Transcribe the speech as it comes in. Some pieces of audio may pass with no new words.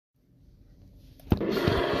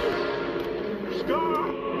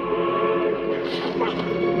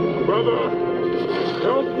Brother,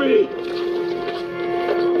 help me!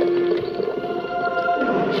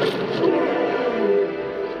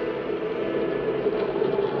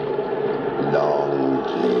 Long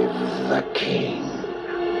live the king.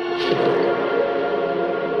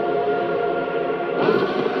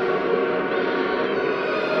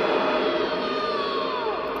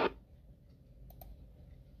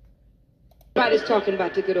 Everybody's talking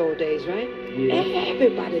about the good old days, right? Yeah.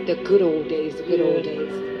 Everybody, the good old days, the good old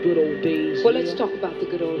days. Good old days. Well, let's talk about the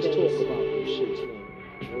good old days. Let's talk about them shits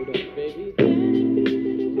now. Hold up, baby.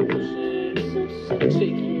 You know what I'm saying?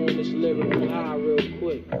 Take you on this lyrical high real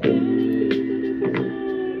quick.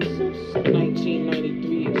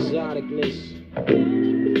 1993 exoticness.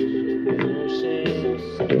 You know what I'm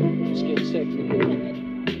saying? Let's get technical.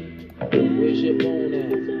 Where's your bone at?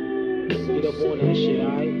 Get up on that shit,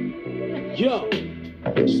 alright? Yo!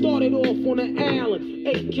 Started off on the island,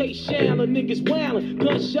 AK shallin', niggas wildin',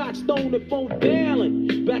 gunshots thrown and phone dialing.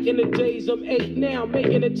 Back in the days, I'm 8 now,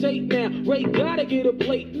 making a tape now. Ray gotta get a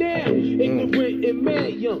plate now. Ignorant and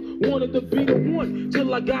mad young, wanted to be the one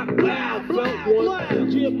till I got wild, felt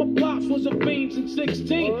one. Yeah, my pops was a fiend since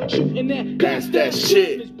 16, shooting that's that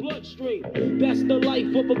shit. In his bloodstream. That's the life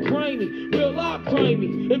of a crimey, real life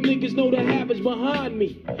crimey. If niggas know the habits behind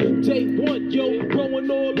me. Day one, yo, growing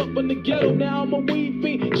all up in the ghetto. Now I'm a weed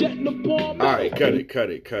fiend, jetting the palm. Alright, cut it.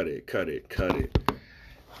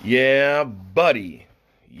 Yeah, buddy.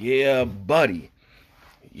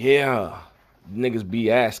 Yeah, niggas be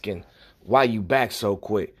asking, why you back so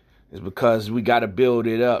quick? It's because we gotta build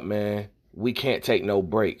it up, man. We can't take no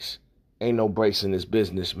breaks. Ain't no breaks in this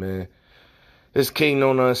business, man. This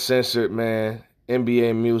Kingknown Uncensored, man.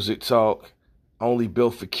 NBA music talk. Only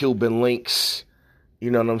built for Cuban Linx.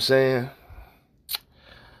 You know what I'm saying?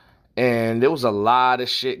 And there was a lot of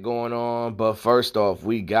shit going on. But first off,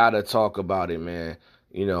 we gotta talk about it, man.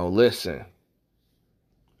 You know, listen.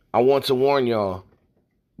 I want to warn y'all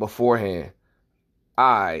beforehand.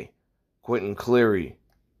 I, Quentin Cleary,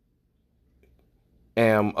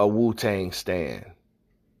 am a Wu-Tang stan.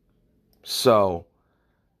 So,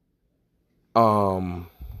 and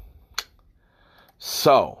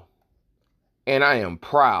I am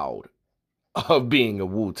proud of being a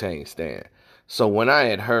Wu-Tang stan. So when I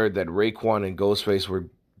had heard that Raekwon and Ghostface were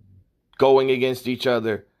going against each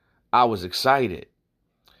other, I was excited.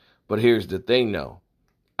 But here's the thing, though.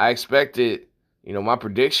 I expected, my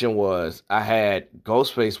prediction was I had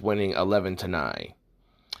Ghostface winning 11-9.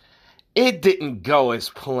 It didn't go as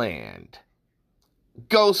planned.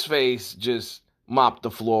 Ghostface just mopped the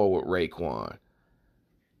floor with Raekwon.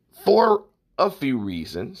 For a few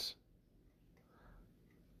reasons.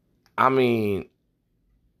 I mean,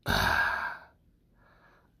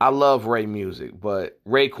 I love Ray music, but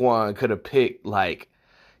Raekwon could have picked,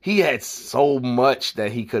 he had so much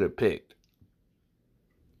that he could have picked.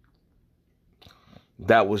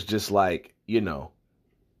 That was just he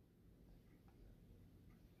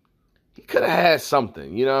could have had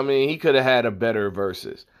something, you know what I mean? He could have had a better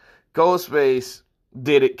verses. Ghostface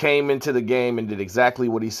came into the game and did exactly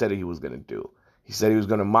what he said he was going to do. He said he was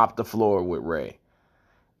going to mop the floor with Ray.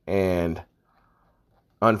 And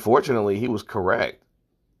unfortunately, he was correct.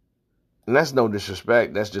 And that's no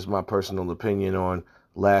disrespect. That's just my personal opinion on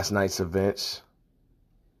last night's events.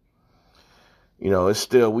 We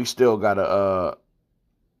still gotta,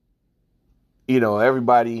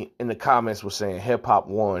 everybody in the comments was saying hip hop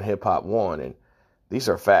won. And these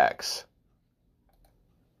are facts.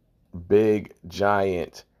 Big,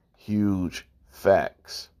 giant, huge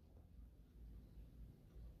facts.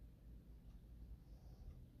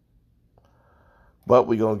 But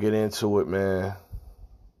we're going to get into it, man.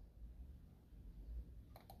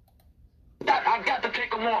 I got to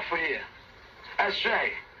take him off of here. That's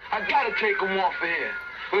right. I got to take him off of here.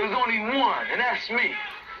 But there's only one, and that's me.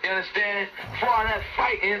 You understand? For all that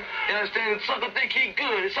fighting, you understand? The sucker think he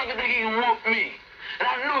good. The sucker think he can whoop me. And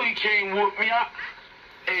I knew he can't whoop me.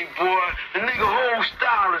 Hey, boy, the nigga whole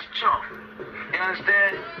style is chump. You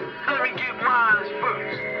understand? Let me get mine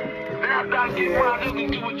first. Then after I get mine, you can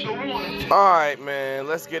do what you want. All right, man.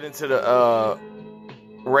 Let's get into the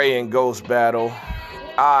Ray and Ghost battle.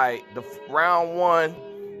 All right, the round one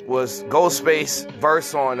was Ghostface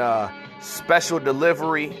verse on Special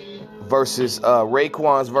Delivery versus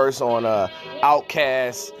Raekwon's verse on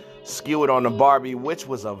Outkast, Skew It on the Barbie, which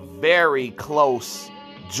was a very close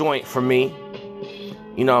joint for me.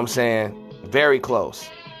 You know what I'm saying? Very close.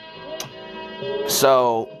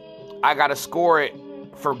 So, I got to score it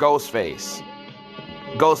for Ghostface.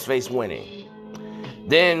 Ghostface winning.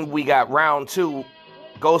 Then we got round two.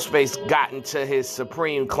 Ghostface got into his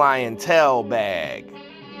Supreme Clientele bag.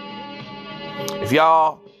 If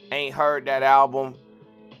y'all ain't heard that album,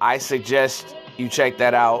 I suggest you check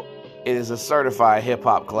that out. It is a certified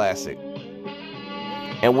hip-hop classic.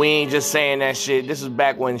 And we ain't just saying that shit. This is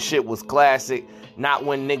back when shit was classic, not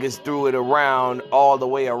when niggas threw it around all the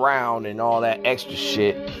way around and all that extra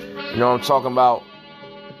shit. You know what I'm talking about?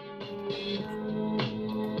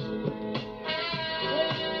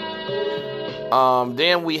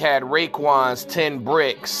 Then we had Raekwon's 10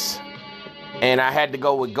 Bricks, and I had to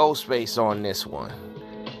go with Ghostface on this one.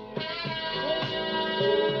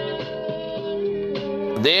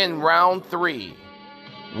 Then round 3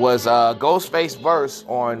 was Ghostface verse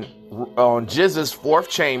on GZA's 4th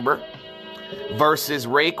Chamber versus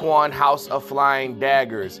Raekwon House of Flying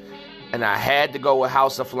Daggers. And I had to go with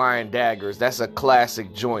House of Flying Daggers. That's a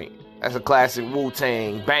classic joint. That's a classic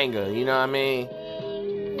Wu-Tang banger, you know what I mean?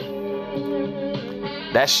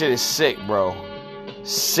 That shit is sick, bro.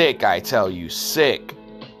 Sick, I tell you, sick.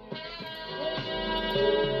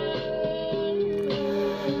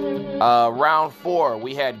 Round 4,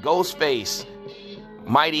 we had Ghostface,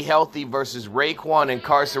 Mighty Healthy versus Raekwon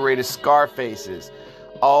Incarcerated Scarfaces.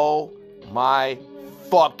 Oh my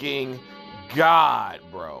fucking God,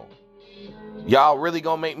 bro. Y'all really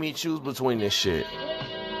gonna make me choose between this shit?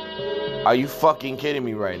 Are you fucking kidding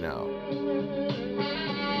me right now?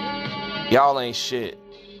 Y'all ain't shit.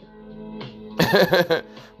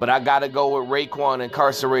 But I gotta go with Raekwon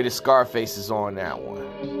Incarcerated Scarfaces on that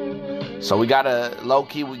one. So we got a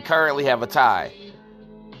low-key, we currently have a tie.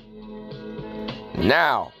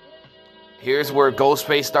 Now, here's where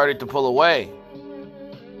Ghostface started to pull away.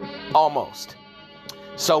 Almost.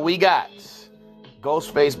 So we got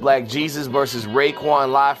Ghostface Black Jesus versus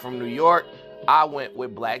Raekwon live from New York. I went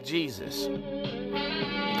with Black Jesus.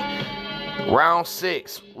 Round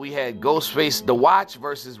 6, we had Ghostface The Watch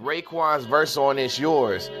versus Raekwon's verse on It's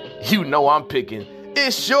Yours. You know I'm picking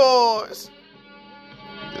It's Yours.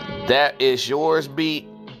 That It's Yours beat.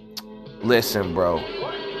 Listen, bro.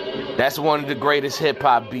 That's one of the greatest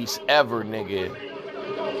hip-hop beats ever, nigga.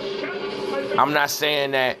 I'm not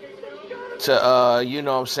saying that to, you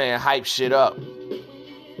know what I'm saying, hype shit up.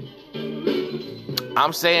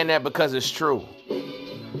 I'm saying that because it's true.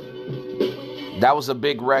 That was a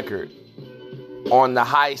big record on the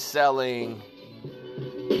high-selling,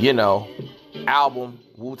 you know, album,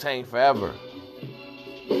 Wu-Tang Forever.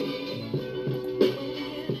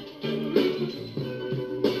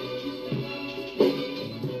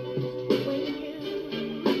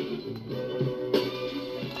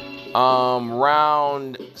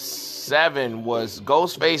 Round 7 was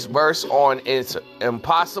Ghostface verse on It's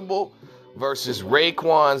Impossible versus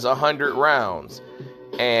Raekwon's 100 Rounds.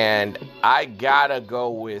 And I gotta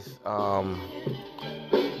go with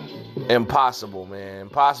Impossible, man.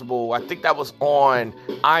 Impossible, I think that was on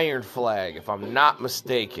Iron Flag, if I'm not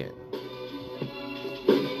mistaken.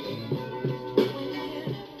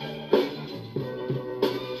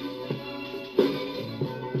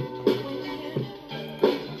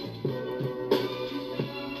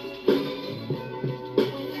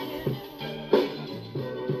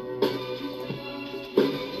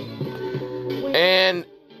 And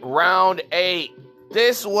round 8.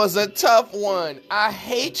 This was a tough one. I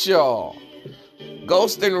hate y'all.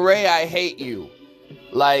 Ghost and Ray, I hate you.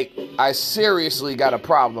 Like, I seriously got a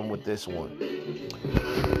problem with this one.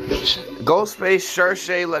 Ghostface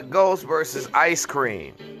Cherche La Ghost versus Ice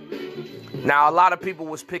Cream. Now, a lot of people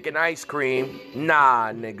was picking Ice Cream.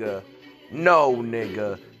 Nah, nigga. No,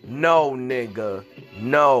 nigga. No, nigga.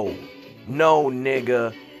 No. No,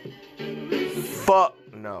 nigga. Fuck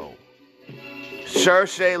no.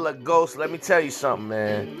 Cherche La Ghost, let me tell you something,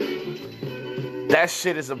 man. That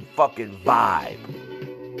shit is a fucking vibe.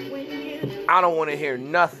 I don't want to hear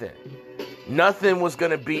nothing. Nothing was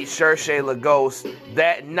going to beat Cherche La Ghost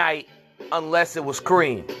that night unless it was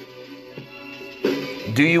Cream.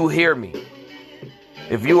 Do you hear me?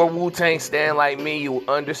 If you a Wu-Tang stan like me, you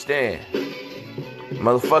understand.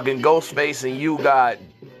 Motherfucking Ghostface and you got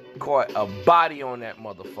caught a body on that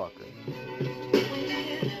motherfucker.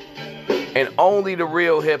 And only the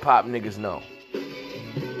real hip-hop niggas know.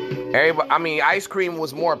 Everybody, I mean, Ice Cream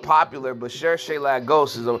was more popular, but Cherche La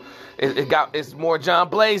Ghost it's more John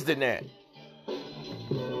Blaze than that.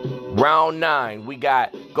 Round 9, we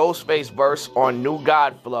got Ghostface verse on New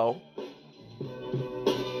God Flow.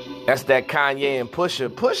 That's that Kanye and Pusha.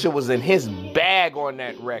 Pusha was in his bag on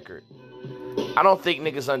that record. I don't think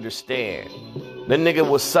niggas understand. The nigga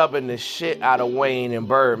was subbing the shit out of Wayne and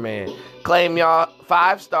Birdman. Claim y'all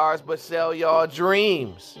 5 stars, but sell y'all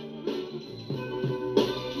dreams.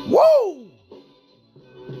 Woo!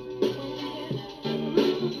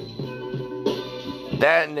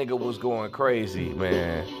 That nigga was going crazy,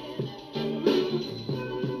 man.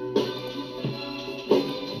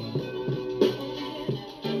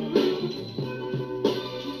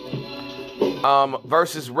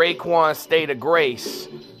 versus Raekwon State of Grace.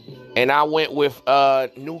 And I went with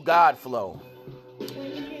New God Flow.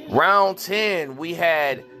 Round 10, we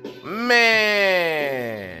had,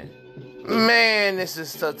 man, this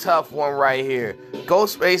is a tough one right here.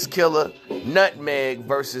 Ghostface Killer, Nutmeg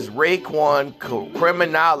versus Raekwon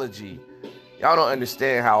Criminology. Y'all don't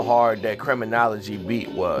understand how hard that Criminology beat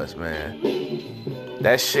was, man.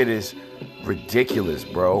 That shit is ridiculous,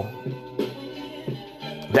 bro.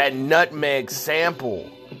 That Nutmeg sample.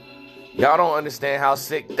 Y'all don't understand how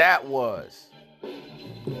sick that was.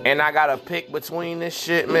 And I gotta pick between this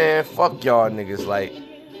shit, man. Fuck y'all niggas. Like,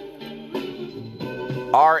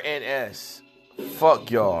 RNS.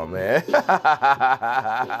 Fuck y'all, man.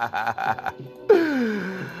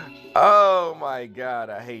 Oh my God,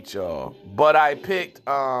 I hate y'all. But I picked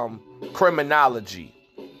Criminology.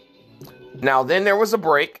 Now, then there was a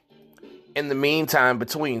break in the meantime,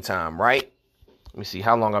 between time, right? Let me see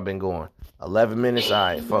how long I've been going. 11 minutes. All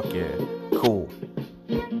right, fuck yeah. Cool.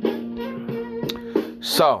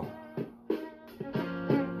 So,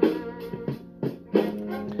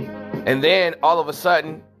 and then all of a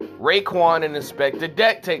sudden, Raekwon and Inspector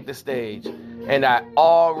Deck take the stage. And I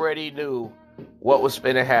already knew what was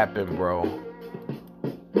finna happen, bro.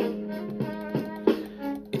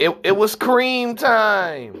 It was cream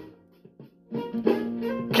time.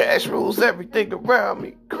 Cash rules everything around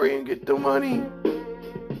me. Cream, get the money.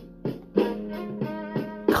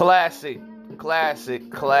 Classic.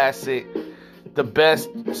 The best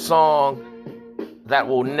song that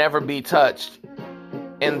will never be touched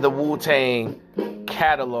in the Wu-Tang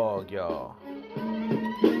catalog, y'all.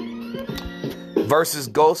 Versus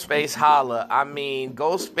Ghostface Holla. I mean,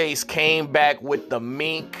 Ghostface came back with the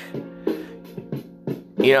mink.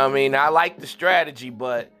 You know what I mean? I like the strategy,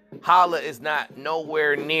 but Holla is not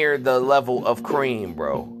nowhere near the level of Cream,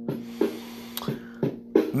 bro.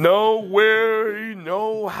 Nowhere,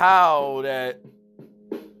 no how that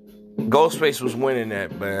Ghostface was winning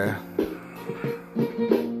that, man.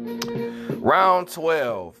 Round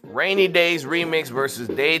 12, Rainy Days Remix versus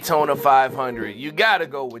Daytona 500. You gotta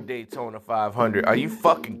go with Daytona 500. Are you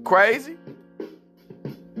fucking crazy?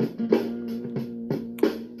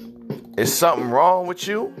 Is something wrong with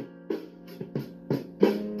you?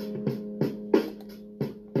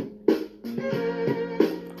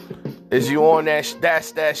 Is you on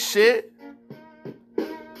that shit?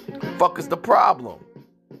 Fuck is the problem?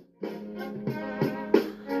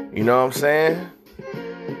 You know what I'm saying?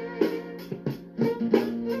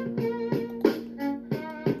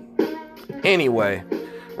 Anyway,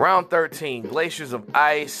 round 13, Glaciers of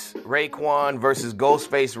Ice, Raekwon versus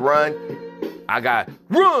Ghostface Run. I got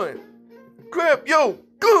Run! Crap, yo,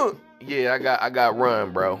 good! Yeah, I got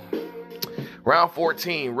Run, bro. Round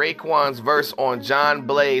 14, Raekwon's verse on John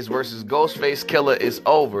Blaze versus Ghostface Killer is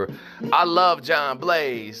over. I love John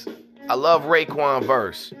Blaze. I love Raekwon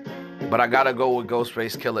verse. But I gotta go with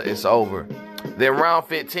Ghostface Killer, it's over. Then round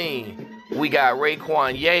 15, we got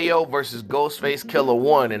Raekwon Yayo versus Ghostface Killer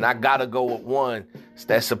 1, and I gotta go with 1. It's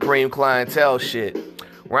that Supreme Clientele shit.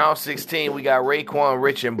 Round 16, we got Raekwon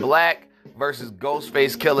Rich and Black versus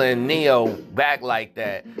Ghostface Killer and Neo, back like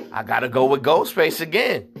that. I gotta go with Ghostface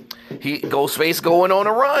again. Ghostface going on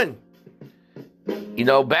a run. You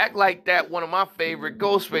know, back like that, one of my favorite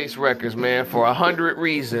Ghostface records, man, for 100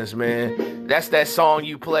 reasons, man. That's that song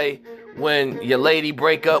you play when your lady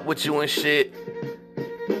break up with you and shit.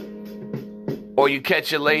 Or you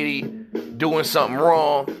catch your lady doing something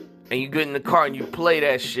wrong and you get in the car and you play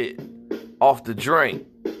that shit off the drink.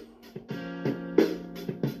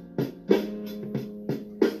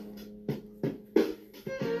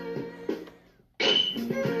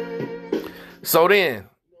 So then,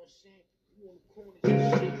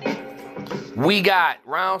 we got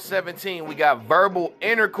round 17. We got Verbal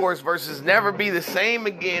Intercourse versus Never Be the Same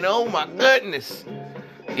Again. Oh my goodness.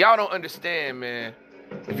 Y'all don't understand, man.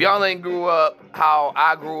 If y'all ain't grew up how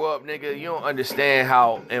I grew up, nigga, you don't understand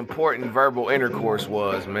how important Verbal Intercourse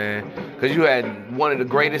was, man. Because you had one of the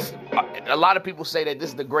greatest. A lot of people say that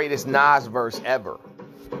this is the greatest Nas verse ever.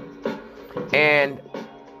 And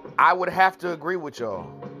I would have to agree with y'all.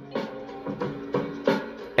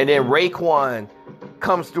 And then Raekwon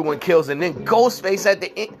comes through and kills, and then Ghostface at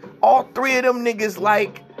the end. All three of them niggas,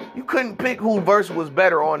 like, you couldn't pick whose verse was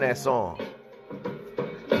better on that song.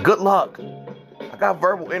 Good luck. I got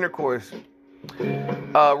Verbal Intercourse.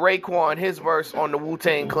 Raekwon, his verse on the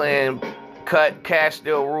Wu-Tang Clan cut Cash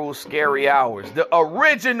Still Rules Scary Hours. The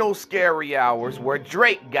original Scary Hours, where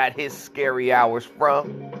Drake got his Scary Hours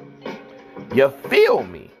from. You feel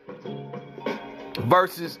me?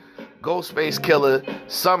 Versus Ghostface Killer,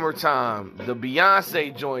 Summertime, the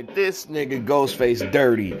Beyonce joint. This nigga Ghostface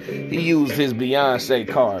dirty. He used his Beyonce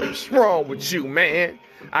card. What's wrong with you, man?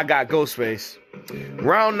 I got Ghostface.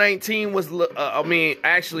 Round 19 was,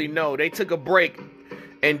 actually, no. They took a break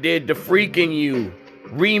and did the Freaking You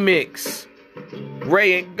remix.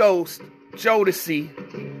 Ray and Ghost, Jodeci.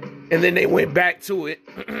 And then they went back to it.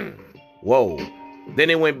 Whoa. Then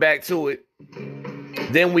they went back to it.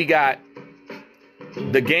 Then we got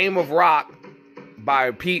The Game of Rock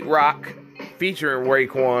by Pete Rock featuring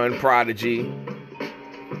Raekwon, Prodigy,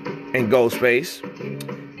 and Ghostface.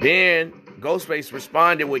 Then Ghostface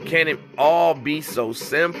responded with Can It All Be So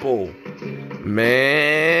Simple?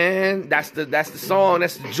 Man, that's the song,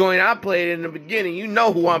 that's the joint I played in the beginning. You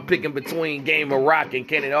know who I'm picking between Game of Rock and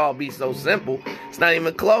Can It All Be So Simple? It's not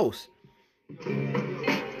even close.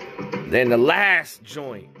 Then the last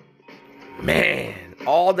joint, man,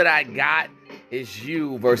 All That I Got Is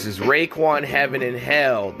You versus Raekwon, Heaven and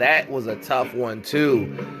Hell. That was a tough one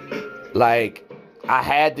too. Like, I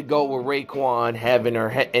had to go with Raekwon, Heaven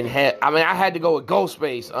and Hell. I had to go with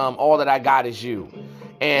Ghostface, All That I Got Is You.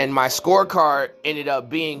 And my scorecard ended up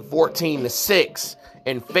being 14-6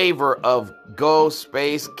 in favor of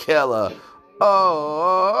Ghostface Killer.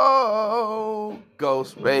 Oh,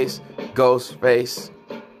 Ghostface, Ghostface.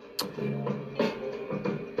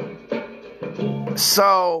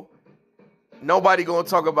 So, nobody gonna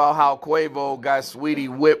talk about how Quavo got Sweetie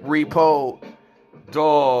Whip repoed.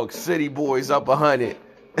 Dog, City Boys up 100.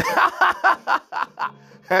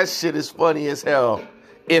 That shit is funny as hell,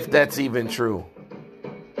 if that's even true.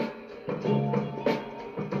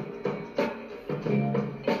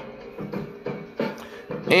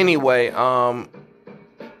 Anyway,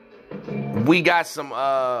 we got some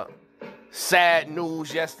sad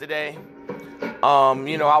news yesterday. I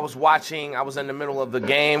was in the middle of the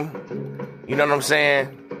game. You know what I'm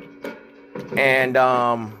saying? And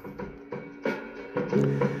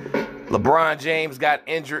LeBron James got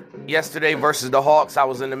injured yesterday versus the Hawks. I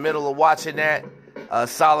was in the middle of watching that.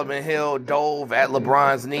 Solomon Hill dove at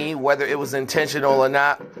LeBron's knee. Whether it was intentional or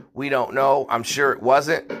not, we don't know. I'm sure it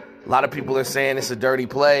wasn't. A lot of people are saying it's a dirty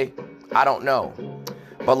play. I don't know.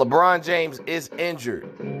 But LeBron James is injured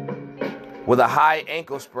with a high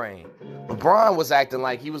ankle sprain. LeBron was acting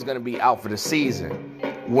like he was going to be out for the season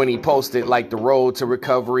when he posted like the road to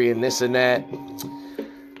recovery and this and that.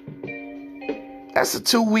 That's a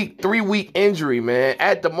 3-week injury, man.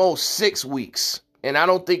 At the most 6 weeks. And I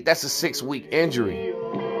don't think that's a 6-week injury.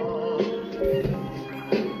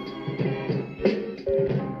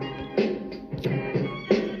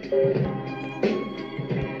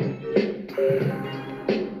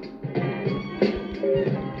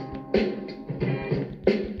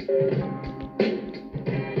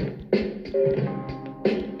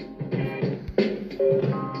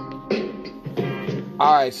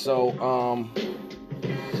 All right, so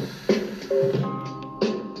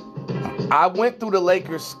I went through the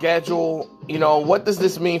Lakers' schedule. What does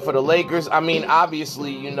this mean for the Lakers?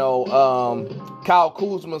 Obviously, Kyle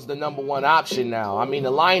Kuzma's the number one option now.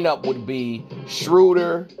 The lineup would be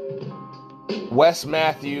Schroeder, Wes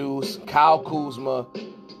Matthews, Kyle Kuzma,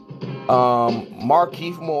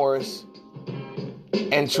 Markieff Morris,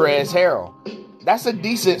 and Trez Harrell. That's a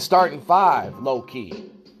decent starting five, low-key.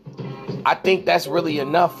 I think that's really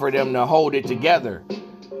enough for them to hold it together.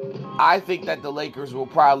 I think that the Lakers will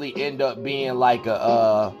probably end up being like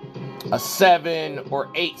a 7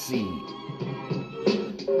 or 8 seed.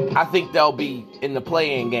 I think they'll be in the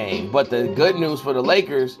play-in game. But the good news for the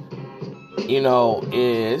Lakers,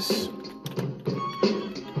 is,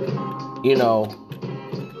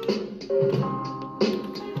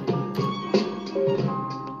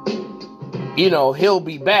 he'll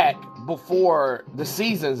be back before the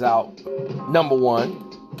season's out, number one.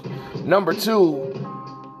 Number two,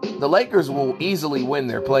 the Lakers will easily win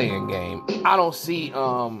their play-in game. I don't see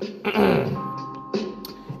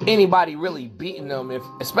anybody really beating them,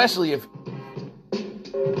 especially if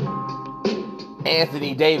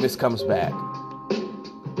Anthony Davis comes back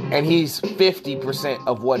and he's 50%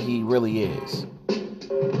 of what he really is.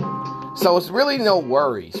 So it's really no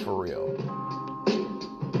worries for real.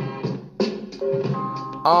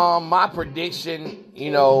 My prediction,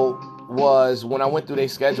 was when I went through their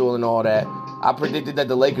schedule and all that, I predicted that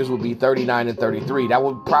the Lakers would be 39-33. That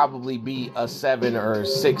would probably be a 7 or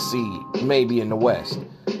 6 seed, maybe in the West.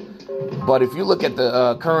 But if you look at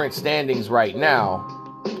the current standings right now,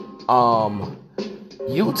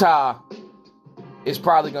 Utah is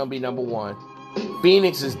probably going to be number 1.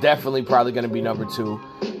 Phoenix is definitely probably going to be number 2.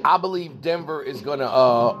 I believe Denver is going to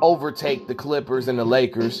overtake the Clippers and the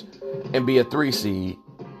Lakers and be a 3 seed.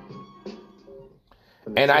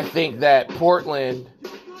 And I think that Portland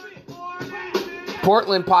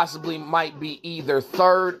possibly might be either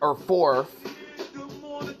third or fourth,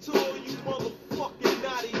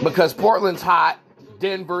 because Portland's hot,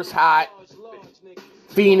 Denver's hot,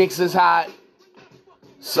 Phoenix is hot.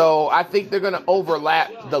 So I think they're going to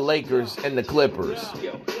overlap the Lakers and the Clippers.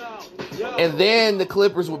 And then the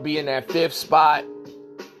Clippers will be in that fifth spot.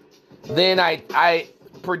 Then I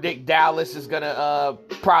predict Dallas is going to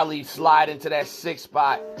probably slide into that sixth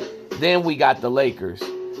spot. Then we got the Lakers.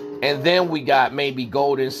 And then we got maybe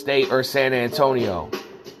Golden State or San Antonio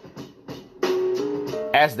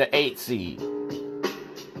as the 8th seed.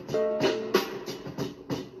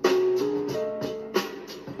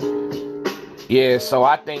 Yeah, so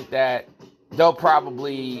I think that they'll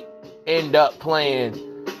probably end up playing,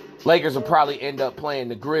 Lakers will probably end up playing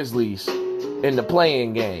the Grizzlies in the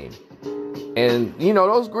play-in game. And, you know,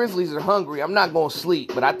 those Grizzlies are hungry. I'm not going to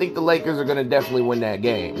sleep, but I think the Lakers are going to definitely win that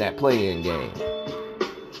game, that play-in game,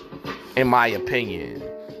 in my opinion.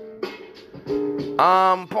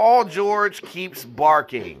 Paul George keeps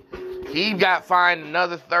barking. He got fined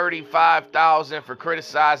another $35,000 for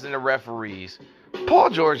criticizing the referees. Paul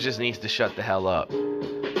George just needs to shut the hell up.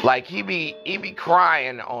 Like, he be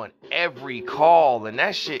crying on every call, and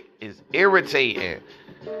that shit is irritating.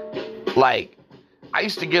 Like, I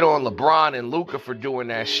used to get on LeBron and Luka for doing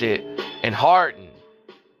that shit, and Harden.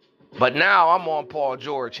 But now I'm on Paul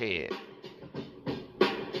George head.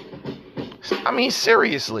 I mean,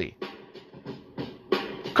 seriously.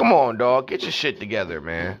 Come on, dog. Get your shit together,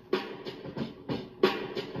 man.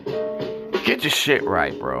 Get your shit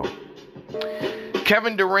right, bro.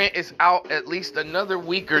 Kevin Durant is out at least another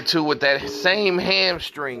week or two with that same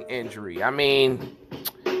hamstring injury. I mean,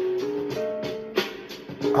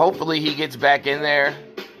 hopefully he gets back in there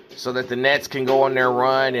so that the Nets can go on their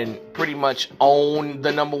run and pretty much own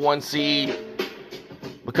the number 1 seed.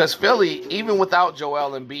 Because Philly, even without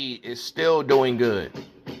Joel Embiid, is still doing good.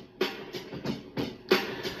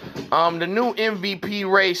 The new MVP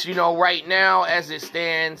race, you know, right now as it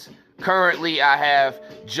stands, currently I have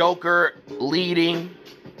Joker leading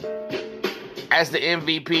as the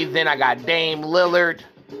MVP. Then I got Dame Lillard.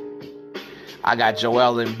 I got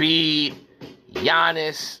Joel Embiid,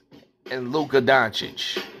 Giannis, and Luka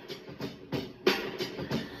Doncic.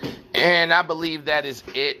 And I believe that is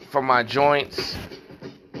it for my joints.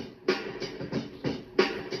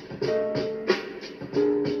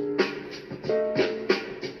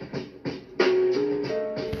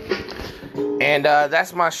 And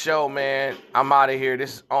that's my show, man. I'm out of here.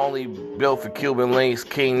 This is only built for Cuban Linx,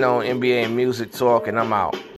 Kingknown, NBA, and Music Talk, and I'm out.